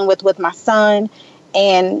was dealing with my son.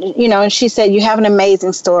 And, and she said, you have an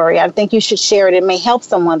amazing story. I think you should share it. It may help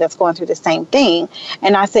someone that's going through the same thing.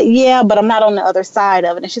 And I said, yeah, but I'm not on the other side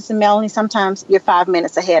of it. And she said, Melanie, sometimes you're 5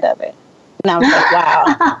 minutes ahead of it. And I was like,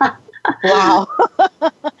 wow.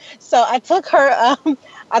 Wow. So I took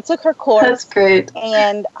her course. That's great.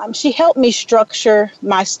 And she helped me structure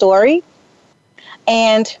my story.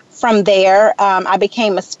 And from there, I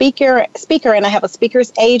became a speaker, and I have a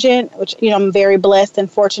speaker's agent, which, I'm very blessed and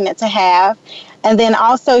fortunate to have. And then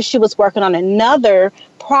also she was working on another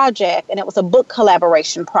project, and it was a book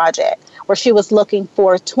collaboration project where she was looking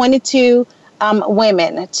for 22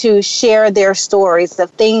 women to share their stories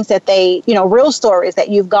of things that they, real stories that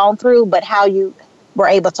you've gone through, but how you were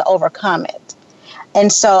able to overcome it.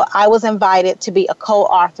 And so I was invited to be a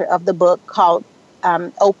co-author of the book called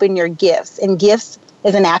Open Your Gifts. And GIFTS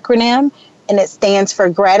is an acronym, and it stands for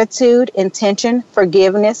gratitude, intention,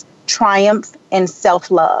 forgiveness, triumph, and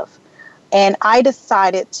self-love. And I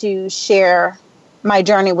decided to share my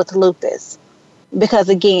journey with lupus because,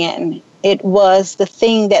 again, it was the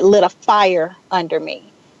thing that lit a fire under me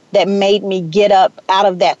that made me get up out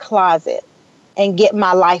of that closet and get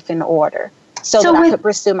my life in order so that I could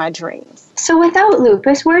pursue my dreams. So without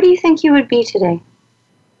lupus, where do you think you would be today?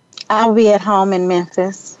 I'll be at home in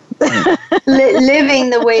Memphis.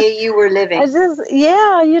 Living the way you were living.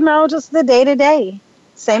 Just the day-to-day.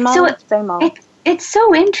 Same old, same old. It's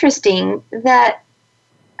so interesting that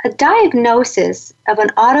a diagnosis of an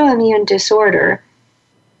autoimmune disorder,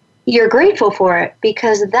 you're grateful for it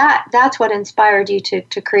because that's what inspired you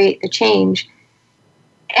to create the change.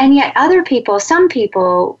 And yet some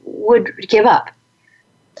people would give up.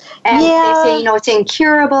 And they say, it's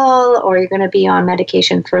incurable, or you're going to be on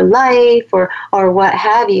medication for life, or what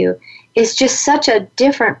have you. It's just such a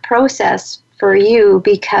different process for you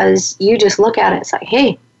because you just look at it and say,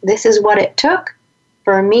 hey, this is what it took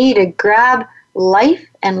for me to grab life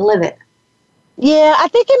and live it. Yeah, I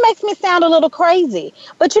think it makes me sound a little crazy.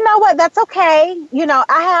 But you know what? That's okay. I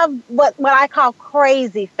have what I call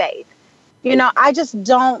crazy faith. I just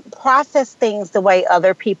don't process things the way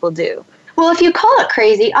other people do. Well, if you call it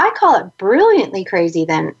crazy, I call it brilliantly crazy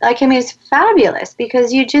then. It's fabulous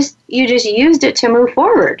because you just used it to move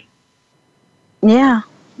forward. Yeah,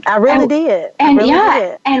 I really did. And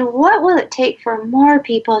and what will it take for more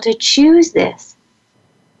people to choose this?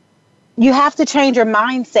 You have to change your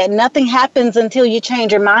mindset. Nothing happens until you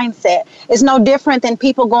change your mindset. It's no different than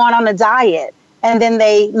people going on a diet and then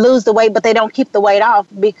they lose the weight, but they don't keep the weight off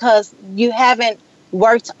because you haven't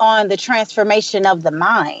worked on the transformation of the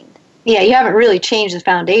mind. Yeah, you haven't really changed the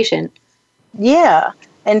foundation. Yeah.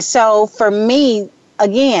 And so for me,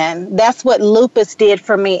 again, that's what lupus did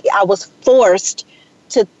for me. I was forced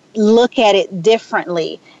to look at it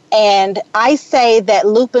differently. And I say that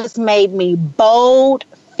lupus made me bold,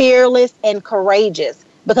 fearless, and courageous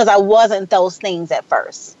because I wasn't those things at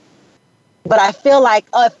first. But I feel like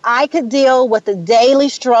if I could deal with the daily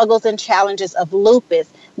struggles and challenges of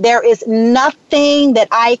lupus, there is nothing that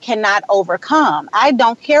I cannot overcome. I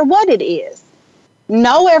don't care what it is.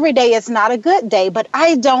 No, every day is not a good day, but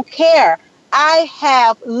I don't care. I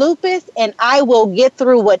have lupus and I will get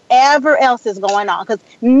through whatever else is going on because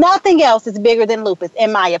nothing else is bigger than lupus,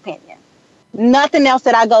 in my opinion. Nothing else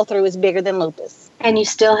that I go through is bigger than lupus. And you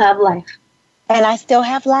still have life. And I still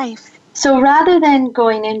have life. So rather than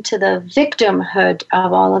going into the victimhood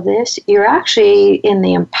of all of this, you're actually in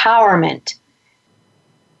the empowerment.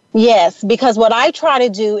 Yes, because what I try to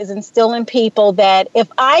do is instill in people that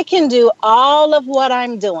if I can do all of what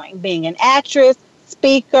I'm doing, being an actress,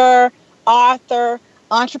 speaker, author,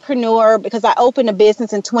 entrepreneur, because I opened a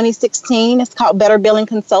business in 2016. It's called Better Billing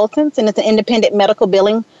Consultants, and it's an independent medical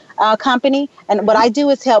billing company. And what I do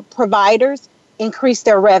is help providers increase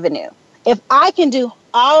their revenue. If I can do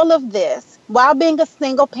all of this while being a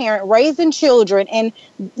single parent, raising children, and,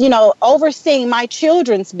 overseeing my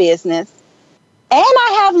children's business, and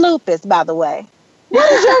I have lupus, by the way.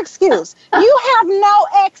 What is your excuse? You have no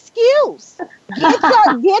excuse.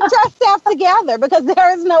 Get yourself together because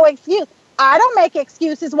there is no excuse. I don't make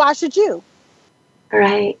excuses. Why should you?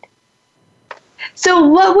 Right. So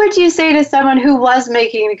what would you say to someone who was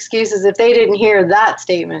making excuses if they didn't hear that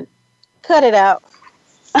statement? Cut it out.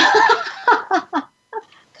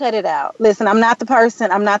 Cut it out. Listen, I'm not the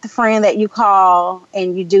person, I'm not the friend that you call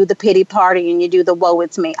and you do the pity party and you do the woe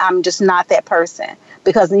it's me. I'm just not that person.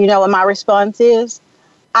 Because you know what my response is?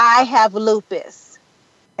 I have lupus.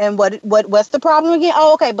 And what's the problem again?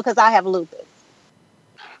 Oh, okay, because I have lupus.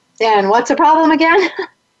 And what's the problem again?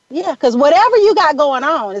 Yeah, because whatever you got going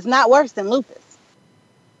on is not worse than lupus.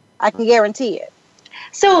 I can guarantee it.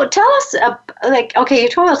 So tell us, you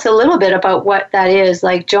told us a little bit about what that is,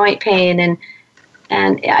 like joint pain, and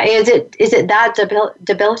is it that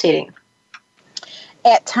debilitating?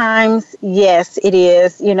 At times, yes, it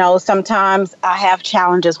is. You know, sometimes I have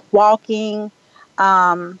challenges walking,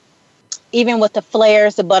 even with the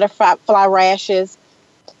flares, the butterfly rashes.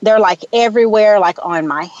 They're like everywhere, like on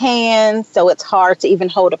my hands. So it's hard to even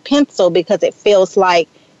hold a pencil because it feels like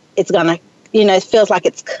it's going to, it feels like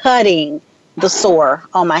it's cutting the sore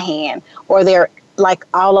on my hand. Or they're like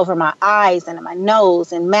all over my eyes and in my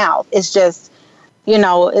nose and mouth. It's just,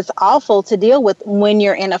 it's awful to deal with when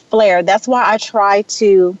you're in a flare. That's why I try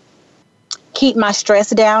to keep my stress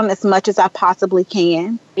down as much as I possibly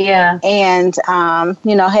can. Yeah. And,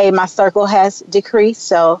 hey, my circle has decreased.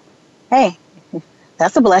 So, hey.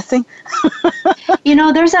 That's a blessing.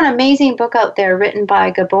 There's an amazing book out there written by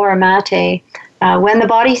Gabor Mate, When the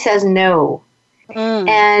Body Says No.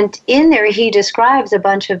 And in there, he describes a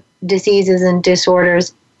bunch of diseases and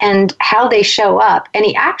disorders and how they show up. And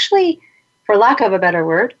he actually, for lack of a better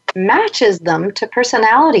word, matches them to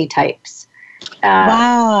personality types.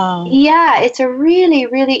 Wow. Yeah, it's a really,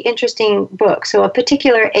 really interesting book. So a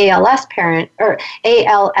particular ALS patient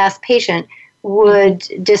would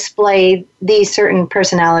display these certain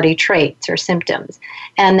personality traits or symptoms.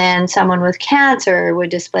 And then someone with cancer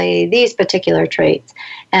would display these particular traits,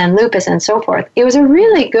 and lupus and so forth. It was a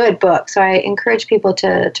really good book, so I encourage people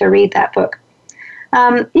to read that book.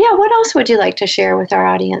 What else would you like to share with our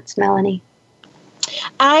audience, Melanie?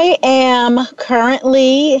 I am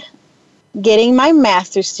currently getting my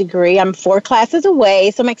master's degree. I'm 4 classes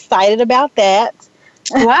away, so I'm excited about that.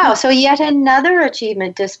 Wow, so yet another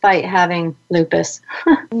achievement despite having lupus.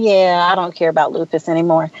 Yeah, I don't care about lupus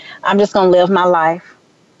anymore. I'm just going to live my life.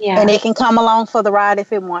 Yeah. And it can come along for the ride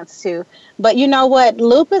if it wants to. But you know what?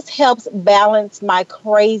 Lupus helps balance my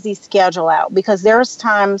crazy schedule out, because there's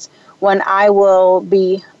times when I will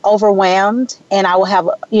be overwhelmed and I will have,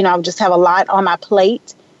 just have a lot on my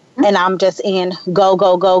plate and I'm just in go,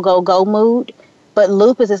 go, go, go, go mood. But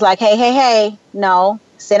lupus is like, hey, no,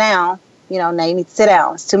 sit down. Now you need to sit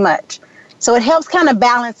down. It's too much. So it helps kind of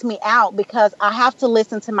balance me out because I have to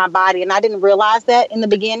listen to my body. And I didn't realize that in the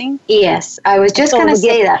beginning. Yes, I was just going to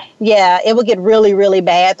say that. Yeah, it would get really, really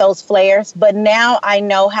bad, those flares. But now I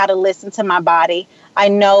know how to listen to my body. I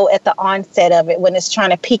know at the onset of it when it's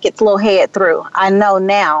trying to peek its little head through. I know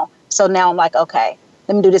now. So now I'm like, okay,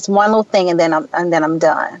 let me do this one little thing and then I'm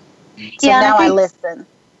done. So now I listen.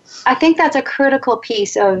 I think that's a critical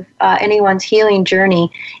piece of anyone's healing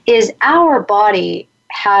journey is our body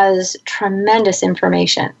has tremendous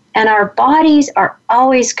information and our bodies are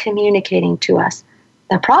always communicating to us.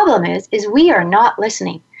 The problem is we are not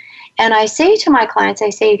listening. And I say to my clients,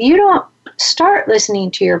 if you don't start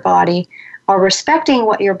listening to your body or respecting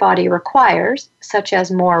what your body requires, such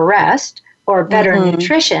as more rest or better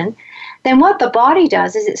nutrition, then what the body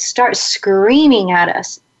does is it starts screaming at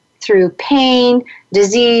us through pain,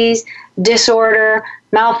 disease, disorder,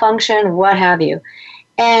 malfunction, what have you.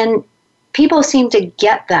 And people seem to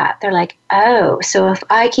get that. They're like, oh, so if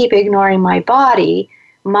I keep ignoring my body's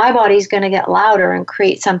going to get louder and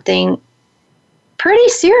create something pretty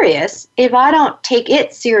serious if I don't take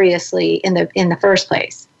it seriously in the first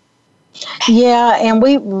place. Yeah, and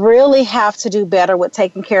we really have to do better with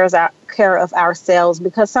taking care of ourselves,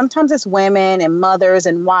 because sometimes as women and mothers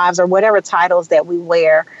and wives or whatever titles that we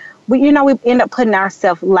wear, we end up putting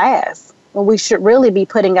ourselves last when we should really be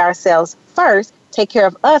putting ourselves first, take care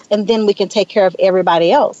of us, and then we can take care of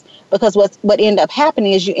everybody else. Because what end up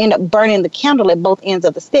happening is you end up burning the candle at both ends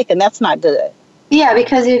of the stick, and that's not good. Yeah,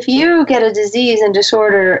 because if you get a disease and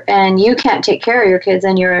disorder and you can't take care of your kids,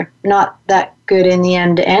 then you're not that good in the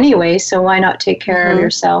end anyway. So why not take care of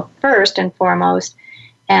yourself first and foremost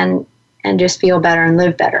and just feel better and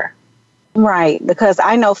live better? Right, because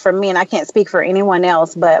I know for me, and I can't speak for anyone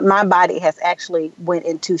else, but my body has actually went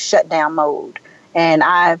into shutdown mode. And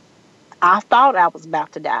I thought I was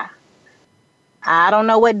about to die. I don't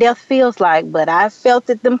know what death feels like, but I felt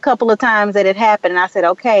it them couple of times that it happened. And I said,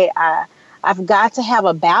 okay, I've got to have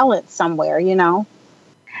a balance somewhere,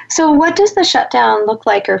 So what does the shutdown look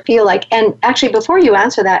like or feel like? And actually, before you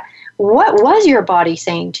answer that, what was your body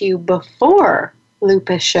saying to you before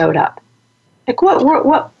lupus showed up? Like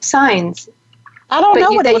what signs? I don't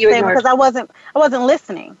know what it was saying because I wasn't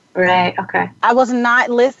listening. Right, okay. I was not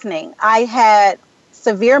listening. I had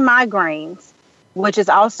severe migraines, which is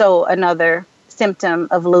also another symptom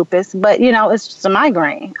of lupus, but it's just a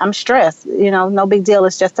migraine. I'm stressed, no big deal.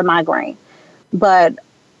 It's just a migraine. But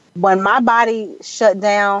when my body shut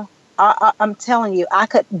down, I'm telling you, I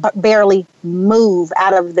could barely move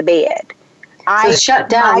out of the bed. So shut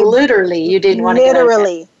down, literally, you didn't want to get out of bed.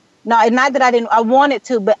 Literally. No, not that I didn't. I wanted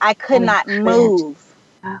to, but I could not move.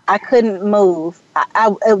 Okay. I couldn't move.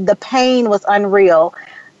 The pain was unreal.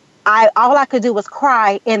 All I could do was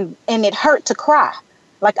cry, and it hurt to cry.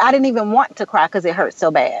 Like, I didn't even want to cry because it hurt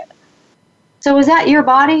so bad. So was that your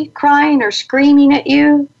body crying or screaming at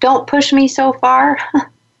you? Don't push me so far?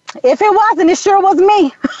 If it wasn't, it sure was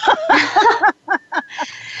me.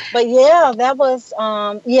 But yeah, that was,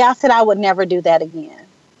 I said I would never do that again.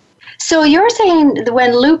 So you're saying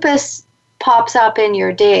when lupus pops up in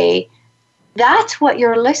your day, that's what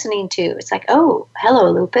you're listening to. It's like, oh,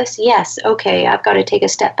 hello, lupus. Yes, okay, I've got to take a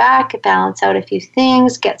step back, balance out a few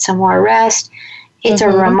things, get some more rest. It's a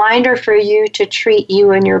reminder for you to treat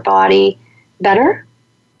you and your body better?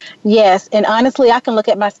 Yes, and honestly, I can look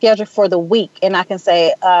at my schedule for the week and I can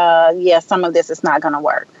say, some of this is not going to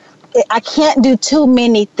work. I can't do too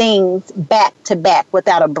many things back to back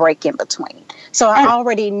without a break in between. So I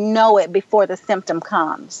already know it before the symptom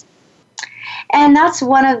comes. And that's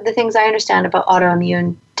one of the things I understand about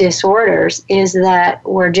autoimmune disorders is that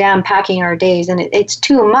we're jam-packing our days and it's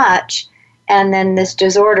too much. And then this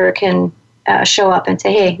disorder can show up and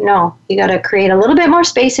say, hey, no, you got to create a little bit more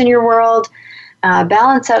space in your world,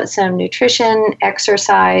 balance out some nutrition,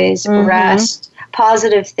 exercise, rest,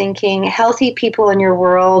 positive thinking, healthy people in your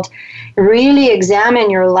world, really examine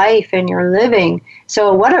your life and your living.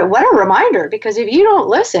 So what a reminder, because if you don't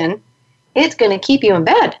listen, it's going to keep you in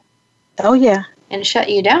bed. Oh, yeah. And shut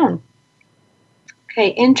you down. Okay,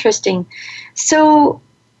 interesting. So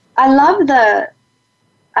I love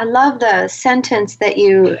the sentence that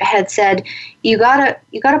you had said. You gotta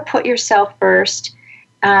put yourself first.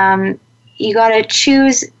 You gotta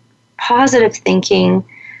choose positive thinking.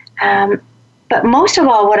 But most of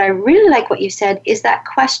all, what I really like what you said is that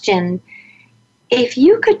question: if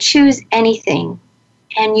you could choose anything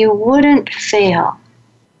and you wouldn't fail,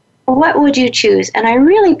 what would you choose? And I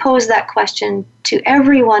really pose that question to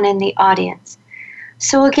everyone in the audience.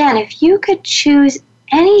 So again, if you could choose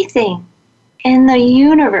anything in the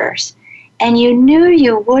universe and you knew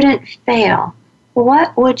you wouldn't fail,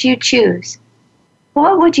 what would you choose?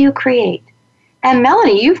 What would you create? And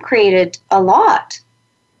Melanie, you've created a lot.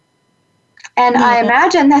 And I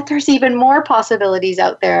imagine that there's even more possibilities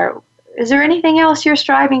out there. Is there anything else you're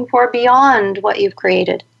striving for beyond what you've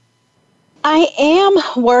created? I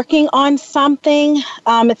am working on something.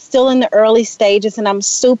 It's still in the early stages, and I'm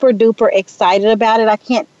super duper excited about it.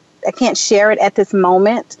 I can't share it at this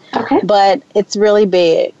moment, but it's really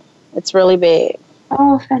big. It's really big.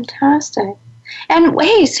 Oh, fantastic! And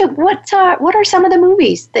hey, so what are some of the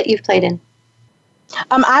movies that you've played in?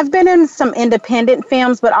 I've been in some independent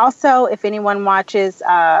films, but also if anyone watches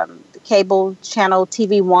the cable channel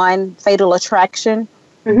TV1, Fatal Attraction.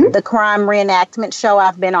 The crime reenactment show,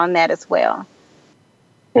 I've been on that as well.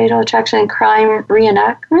 Fatal Attraction and crime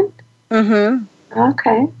reenactment?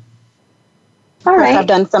 Okay. All right. I've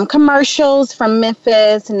done some commercials from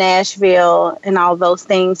Memphis, Nashville, and all those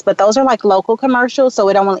things. But those are like local commercials, so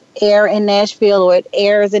it don't only air in Nashville or it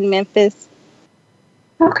airs in Memphis.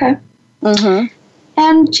 Okay.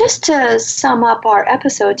 And just to sum up our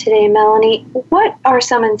episode today, Melanie, what are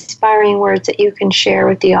some inspiring words that you can share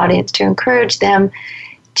with the audience to encourage them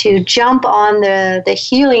to jump on the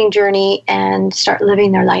healing journey and start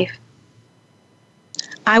living their life?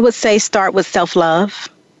 I would say start with self-love.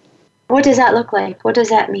 What does that look like? What does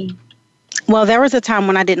that mean? Well, there was a time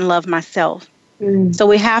when I didn't love myself. So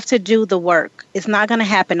we have to do the work. It's not going to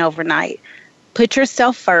happen overnight. Put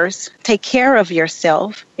yourself first. Take care of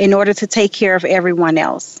yourself in order to take care of everyone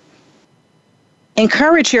else.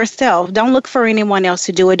 Encourage yourself. Don't look for anyone else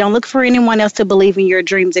to do it. Don't look for anyone else to believe in your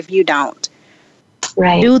dreams if you don't.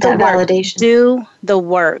 Right. Do the work. Validation. Do the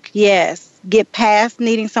work. Yes. Get past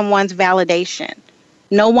needing someone's validation.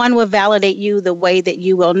 No one will validate you the way that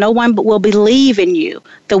you will. No one will believe in you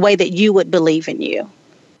the way that you would believe in you.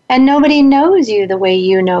 And nobody knows you the way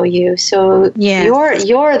you know you. So yes.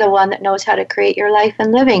 You're the one that knows how to create your life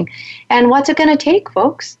and living. And what's it going to take,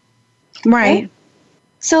 folks? Right.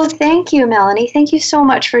 So thank you, Melanie. Thank you so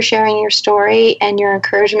much for sharing your story and your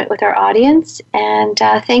encouragement with our audience. And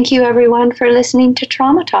thank you, everyone, for listening to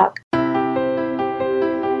Trauma Talk.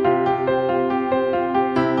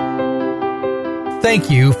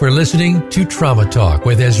 Thank you for listening to Trauma Talk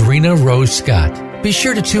with Ezrina Rose Scott. Be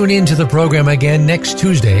sure to tune in to the program again next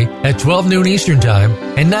Tuesday at 12 noon Eastern Time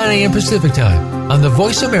and 9 a.m. Pacific Time on the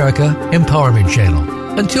Voice America Empowerment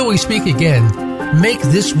Channel. Until we speak again, make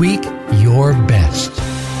this week your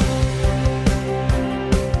best.